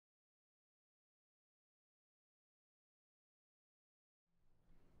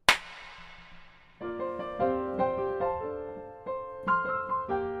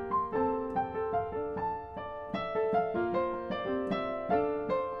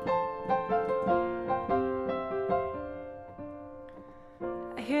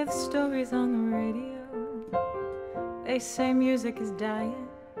the stories on the radio. They say music is dying.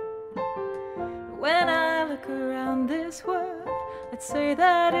 When I look around this world, I'd say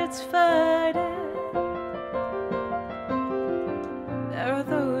that it's fighting. There are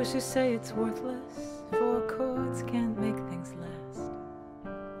those who say it's worthless, four chords can't make things last.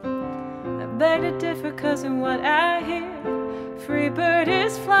 I beg to differ, 'cause in what I hear, free bird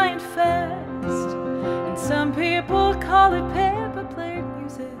is flying fast. And some people call it paper plate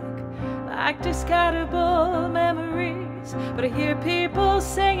music, like discardable memories. But I hear people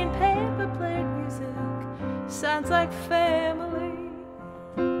singing paper plate music, sounds like family.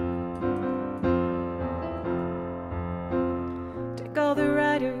 Take all the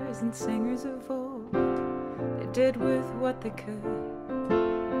writers and singers of old, they did with what they could.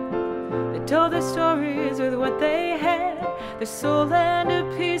 They told their stories with what they had, their soul and a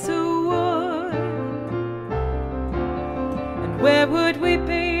piece of wood. And where would we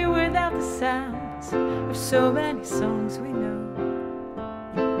be without the sounds of so many songs we know?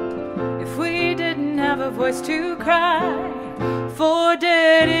 If we didn't have a voice to cry for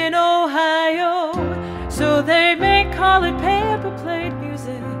dead in Ohio, so they may call it paper plate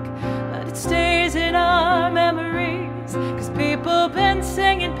music, but it stays in our memories, 'cause people been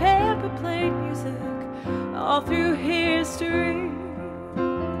singing paper plate music all through history.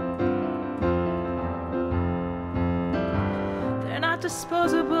 They're not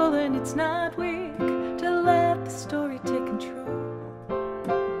disposable, and it's not weak to let the story take control,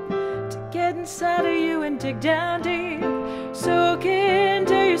 to get inside of you and dig down deep, soak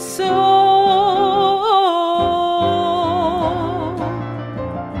into your soul.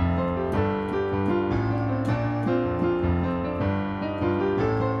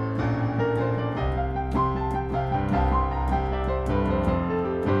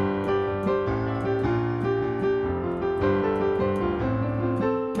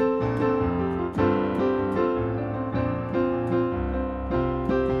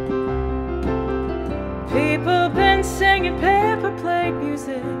 People been singing paper plate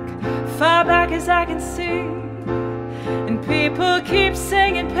music far back as I can see, and people keep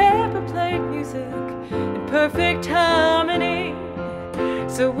singing paper plate music in perfect harmony.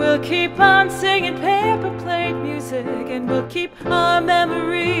 So we'll keep on singing paper plate music, and we'll keep our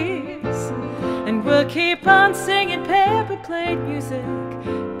memories, and we'll keep on singing paper plate music,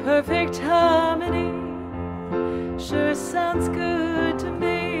 perfect harmony. Sure sounds good to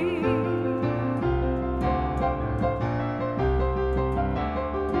me.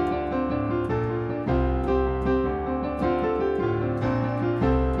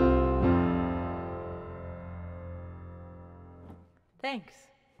 Thanks.